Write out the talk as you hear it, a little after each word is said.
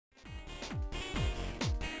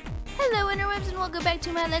Hello interwebs and welcome back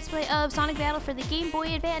to my Let's Play of Sonic Battle for the Game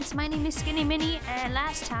Boy Advance. My name is Skinny Mini, and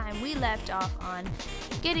last time we left off on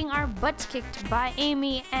getting our butts kicked by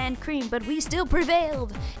Amy and Cream, but we still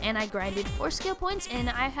prevailed, and I grinded 4 skill points, and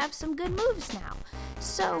I have some good moves now.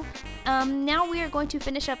 So, now we are going to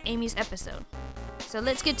finish up Amy's episode. So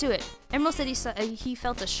let's get to it. Emerald said he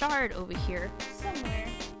felt a shard over here somewhere,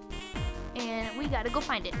 and we gotta go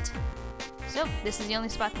find it. So, this is the only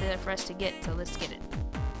spot there for us to get, so let's get it.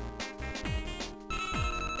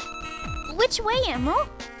 Which way, Emerald?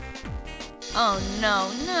 Oh no,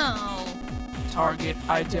 no. Target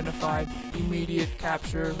identified. Immediate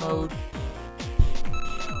capture mode.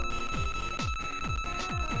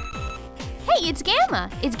 Hey, it's Gamma.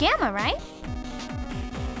 It's Gamma, right?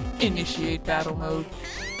 Initiate battle mode.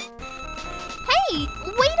 Hey,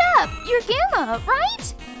 wait up! You're Gamma,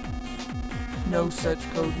 right? No such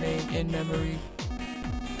codename in memory.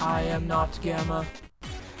 I am not Gamma.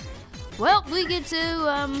 Well, we get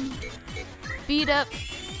to, beat up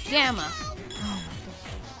Gamma. Oh my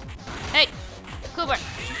gosh. Hey, Cooper.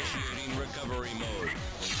 Initiating recovery mode.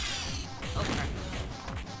 Okay.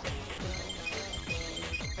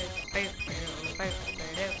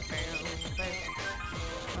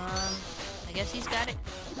 I guess he's got it.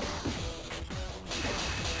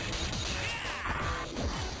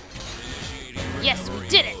 Yes, we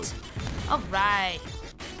did it! Alright.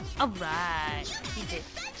 Alright. We did.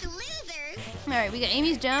 Alright, we got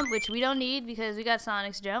Amy's jump, which we don't need because we got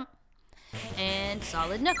Sonic's jump. And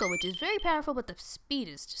Solid Knuckle, which is very powerful, but the speed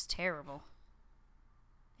is just terrible.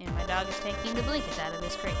 And my dog is taking the blankets out of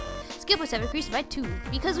his crate. Skill points have increased by 2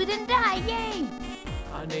 because we didn't die! Yay!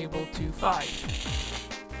 Unable to fight.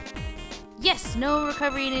 Yes, no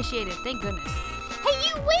recovery initiated. Thank goodness. Hey,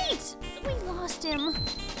 you wait! We lost him.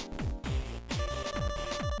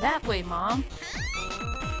 That way, Mom.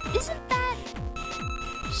 Isn't that...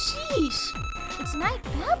 Sheesh. It's Night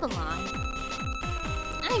Babylon.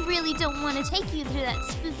 I really don't want to take you to that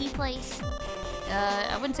spooky place.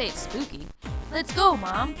 I wouldn't say it's spooky. Let's go,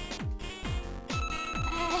 Mom.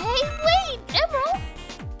 Hey, wait! Emerald!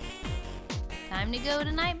 Time to go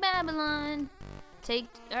to Night Babylon. Take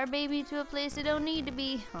our baby to a place it don't need to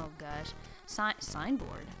be. Oh gosh.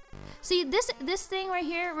 Signboard. See, this thing right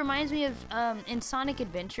here reminds me of in Sonic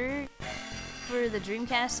Adventure for the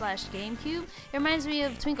Dreamcast / GameCube. It reminds me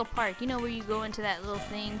of Twinkle Park. You know where you go into that little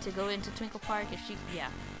thing to go into Twinkle Park? Yeah,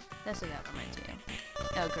 that's what that reminds me of.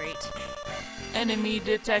 Oh great. Enemy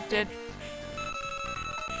detected.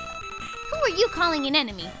 Who are you calling an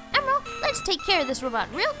enemy? Emerald, let's take care of this robot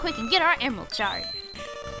real quick and get our Emerald Shard.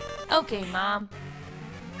 Okay, Mom.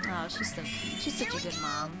 Oh, she's so cute. She's such a good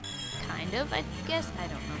mom. Kind of, I guess. I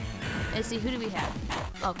don't know. Let's see, who do we have?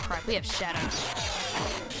 Oh crap, we have Shadow.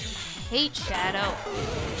 Hate Shadow.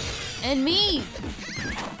 And me!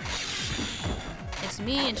 It's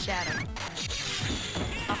me and Shadow.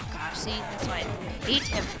 Oh gosh, see? That's why I hate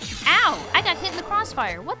him. Ow! I got hit in the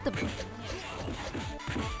crossfire. What the...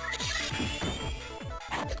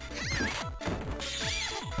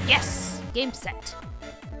 Yes! Game set.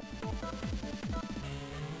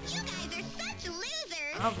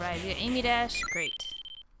 Alright, we got Amy Dash. Great.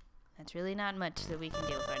 That's really not much that we can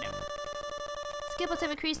deal with right now. Skill points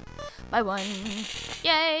have increased by 1.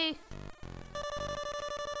 Yay!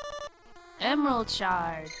 Emerald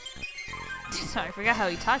Shard. Sorry, I forgot how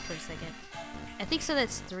he talked for a second. I think so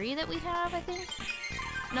that's 3 that we have, I think?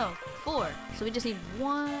 No, 4. So we just need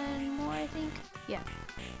 1 more, I think? Yeah.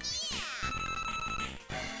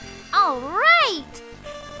 Alright!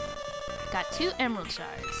 Got 2 Emerald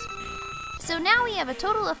Shards. So now we have a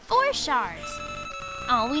total of 4 shards.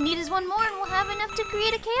 All we need is 1 more and we'll have enough to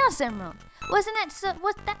create a Chaos Emerald. Wasn't that so...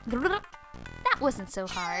 That wasn't so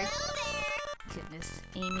hard. Goodness,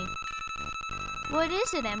 Amy. What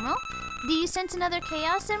is it, Emerald? Do you sense another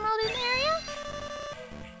Chaos Emerald in the area?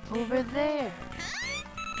 Over there.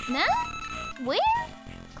 Nah? Where?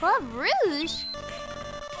 Club Rouge?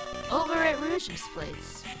 Over at Rouge's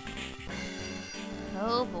place.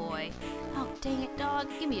 Oh boy. Oh, dang it, dog.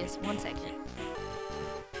 Give me 1 second.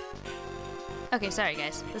 Okay, sorry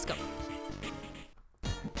guys. Let's go.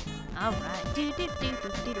 Alright. Do do do do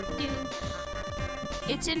do do do.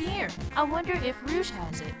 It's in here. I wonder if Rouge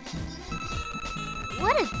has it.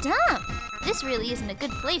 What a dump! This really isn't a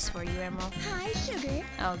good place for you, Emerald. Hi, Sugar.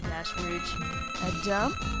 Oh gosh, Rouge. A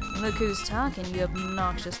dump? Look who's talking, you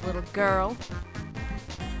obnoxious little girl.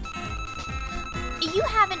 You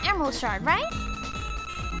have an Emerald Shard, right?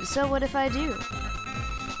 So what if I do?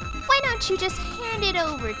 Why don't you just hand it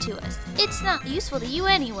over to us? It's not useful to you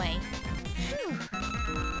anyway.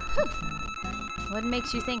 What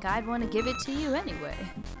makes you think I'd want to give it to you anyway?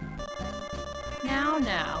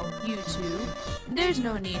 Now, you two. There's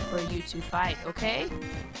no need for you to fight, okay?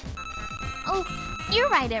 Oh, you're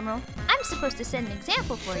right, Emerald. I'm supposed to set an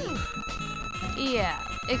example for you. Yeah,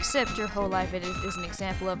 except your whole life is an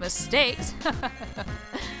example of mistakes.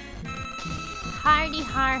 Hardy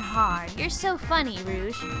har har. You're so funny,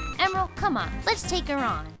 Rouge. Emerald, come on. Let's take her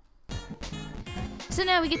on. So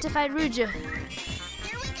now we get to fight Rouge.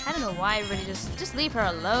 I don't know why everybody just leave her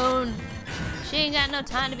alone. She ain't got no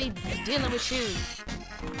time to be dealing with you.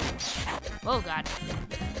 Oh god.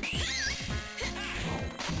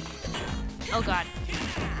 Oh god.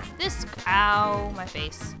 This, ow, my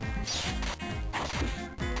face.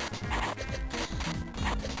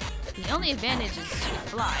 The only advantage is you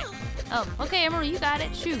fly. Oh, okay, Emerald, you got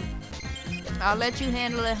it. Shoot. I'll let you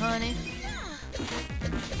handle it, honey.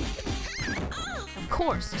 Of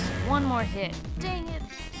course, just one more hit. Dang it.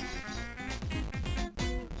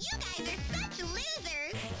 You guys are such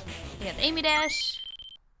losers. We got the Amy Dash.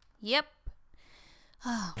 Yep.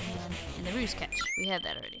 Oh, man. And the Ruse Catch. We have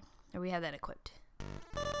that already. Or we have that equipped.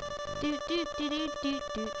 Do do do do do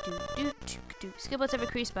do do do do. Skill points have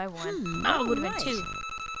increased by 1. Oh, it would have been 2.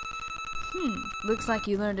 Looks like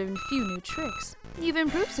you learned a few new tricks. You've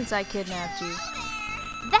improved since I kidnapped you.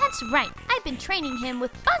 That's right. I've been training him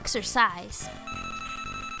with boxercise.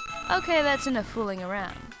 Okay, that's enough fooling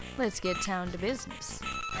around. Let's get down to business.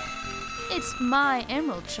 It's my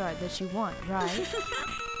emerald shard that you want, right?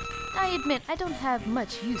 I admit I don't have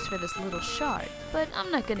much use for this little shard, but I'm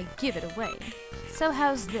not gonna give it away. So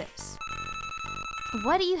how's this?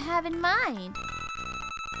 What do you have in mind?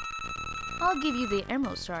 I'll give you the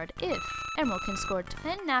emerald shard if Emerald can score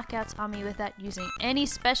 10 knockouts on me without using any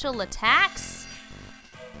special attacks?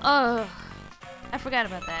 Oh, I forgot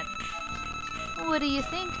about that. What do you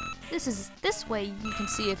think? This way you can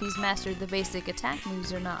see if he's mastered the basic attack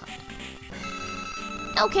moves or not.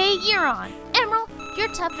 Okay, you're on. Emerald,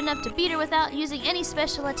 you're tough enough to beat her without using any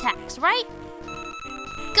special attacks, right?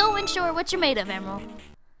 Go and show her what you're made of, Emerald.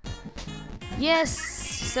 Yes,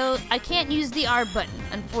 so I can't use the R button,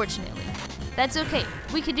 unfortunately. That's okay,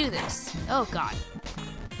 we can do this. Oh god.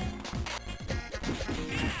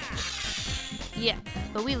 Yeah,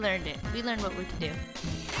 but we learned it. We learned what we could do.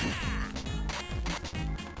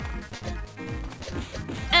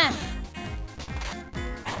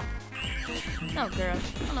 Oh girl,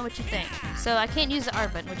 I don't know what you think. So I can't use the R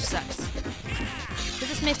button, which sucks. So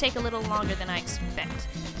this may take a little longer than I expect.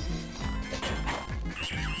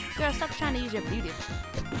 Girl, stop trying to use your beauty.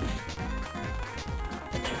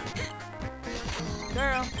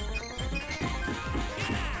 Girl.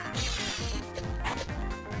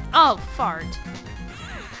 Oh, fart.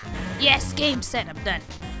 Yes, game set, I'm done.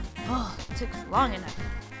 Oh, it took long enough.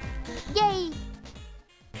 Yay!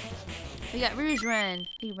 We got Rouge Run.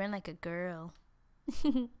 He ran like a girl.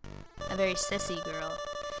 A very sissy girl.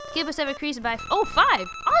 Give us have increased by 5!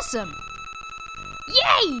 Awesome!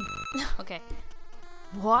 Yay! Okay.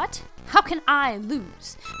 What? How can I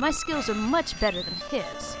lose? My skills are much better than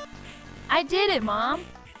his. I did it, Mom.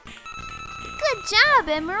 Good job,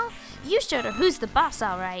 Emerald. You showed her who's the boss,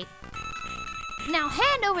 all right. Now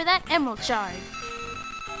hand over that emerald shard.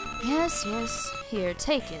 Yes, yes. Here,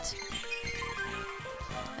 take it.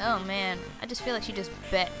 Oh man, I just feel like she just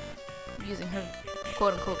bet using her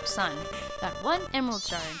quote-unquote son. Got 1 emerald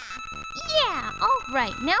shard. Yeah, all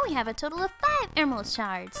right. Now we have a total of 5 emerald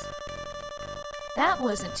shards. That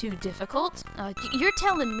wasn't too difficult. You're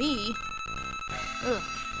telling me. Ugh.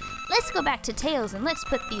 Let's go back to Tails and let's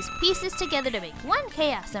put these pieces together to make 1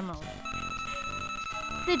 Chaos Emerald.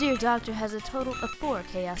 The dear doctor has a total of 4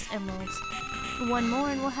 Chaos Emeralds. 1 more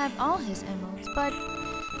and we'll have all his emeralds, but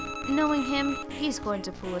knowing him, he's going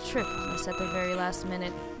to pull a trick on us at the very last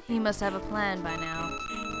minute. He must have a plan by now.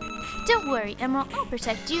 Don't worry, Emerald, I'll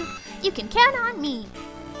protect you. You can count on me.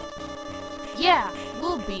 Yeah,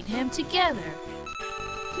 we'll beat him together.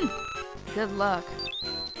 Good luck.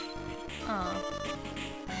 Aw.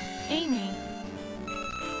 Amy.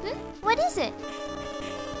 What is it?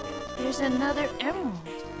 There's another emerald.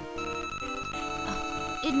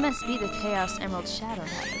 Oh, it must be the Chaos Emerald Shadow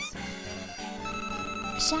has.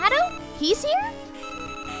 Shadow? He's here?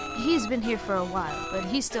 He's been here for a while, but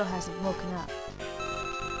he still hasn't woken up.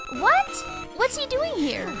 What? What's he doing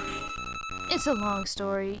here? It's a long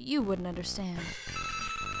story. You wouldn't understand.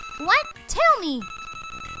 What? Tell me.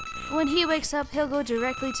 When he wakes up, he'll go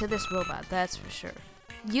directly to this robot, that's for sure.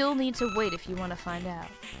 You'll need to wait if you want to find out.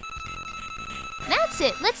 That's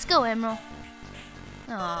it. Let's go, Emerald.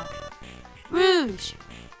 Aw. Rouge!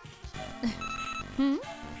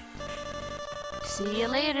 See you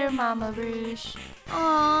later, Mama Rouge.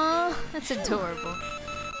 Aw, that's adorable.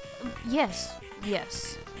 Yes,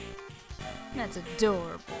 yes. That's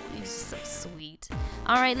adorable. He's so sweet.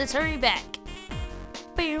 Alright, let's hurry back.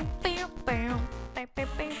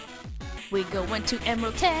 We go into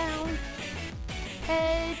Emerald Town.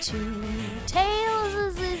 Head to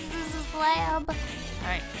Tails' lab.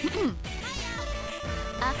 Alright.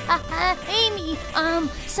 Amy,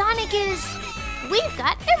 Sonic is... We've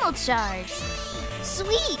got emerald shards.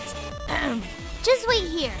 Sweet. Just wait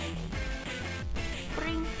here.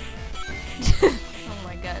 Bring. Oh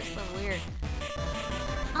my god, it's so weird.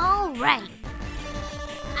 All right.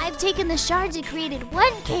 I've taken the shards and created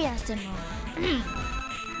one Chaos Emerald.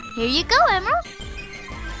 Here you go, Emerald.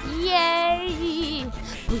 Yay!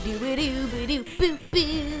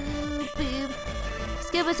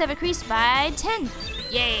 Skill boosts have increased by 10.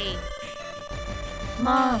 Yay!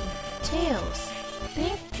 Mom, Tails,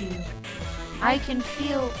 thank you. I can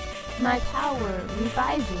feel my power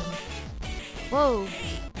reviving. Whoa.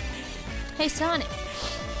 Hey, Sonic.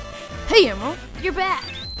 Hey, Emerald, you're back.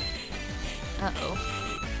 Uh-oh.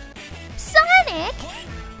 Sonic!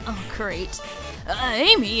 Oh, great.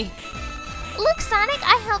 Amy! Look, Sonic,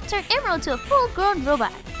 I helped turn Emerald to a full-grown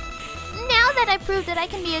robot. Now that I proved that I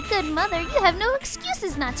can be a good mother, you have no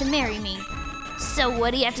excuses not to marry me. So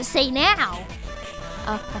what do you have to say now?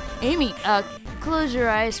 Amy, close your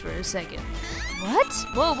eyes for a second. What?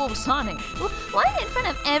 Whoa, Sonic. What, in front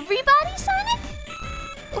of everybody, Sonic?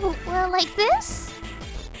 Well, like this?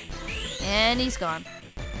 And he's gone.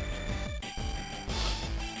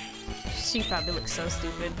 She probably looks so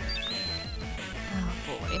stupid. Oh,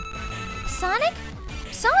 boy. Sonic?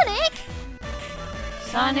 Sonic?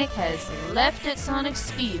 Sonic has left at Sonic's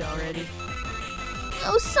speed already.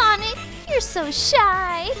 Oh, Sonic, you're so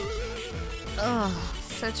shy. Oh,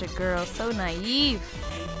 such a girl, so naive.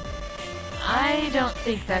 I don't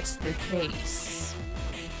think that's the case.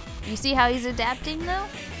 You see how he's adapting, though?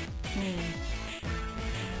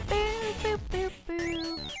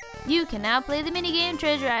 You can now play the minigame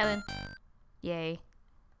Treasure Island. Yay.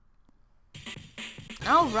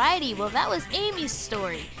 Alrighty, well that was Amy's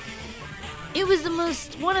story. It was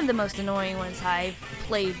one of the most annoying ones I've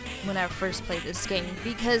played when I first played this game,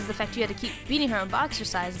 because the fact you had to keep beating her on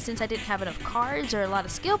boxercise, and since I didn't have enough cards or a lot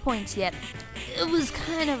of skill points yet, it was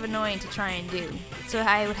kind of annoying to try and do. So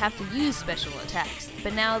I would have to use special attacks.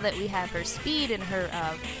 But now that we have her speed and her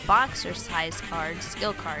boxer-size cards,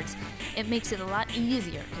 skill cards, it makes it a lot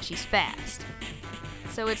easier because she's fast.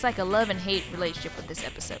 So it's like a love and hate relationship with this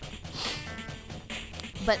episode.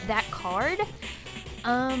 But that card,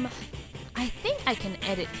 I think I can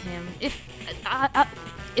edit him.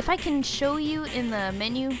 If I can show you in the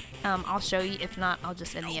menu, I'll show you. If not, I'll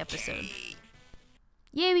just end the episode.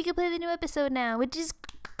 Yay, we can play the new episode now, which is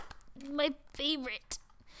my favorite.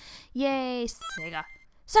 Yay, Sega.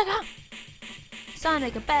 Sega!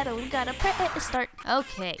 Sonic, a battle, we gotta press start.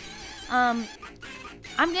 Okay. I'm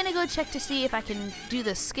gonna go check to see if I can do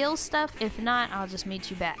the skill stuff. If not, I'll just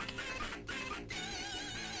meet you back.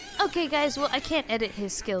 Okay, guys, well, I can't edit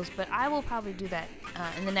his skills, but I will probably do that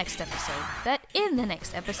in the next episode. In the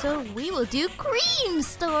next episode, we will do Cream's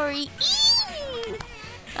story. Eee!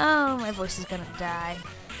 Oh, my voice is gonna die.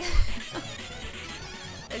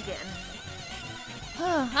 Again.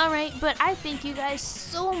 Alright, but I thank you guys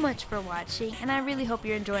so much for watching, and I really hope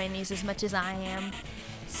you're enjoying these as much as I am.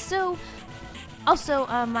 So, also,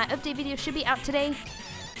 my update video should be out today,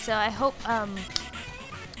 so I hope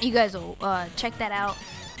you guys will check that out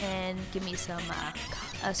and give me some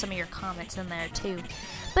of your comments in there too.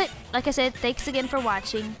 But, like I said, thanks again for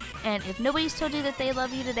watching, and if nobody's told you that they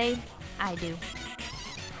love you today, I do.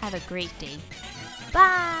 Have a great day.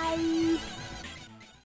 Bye!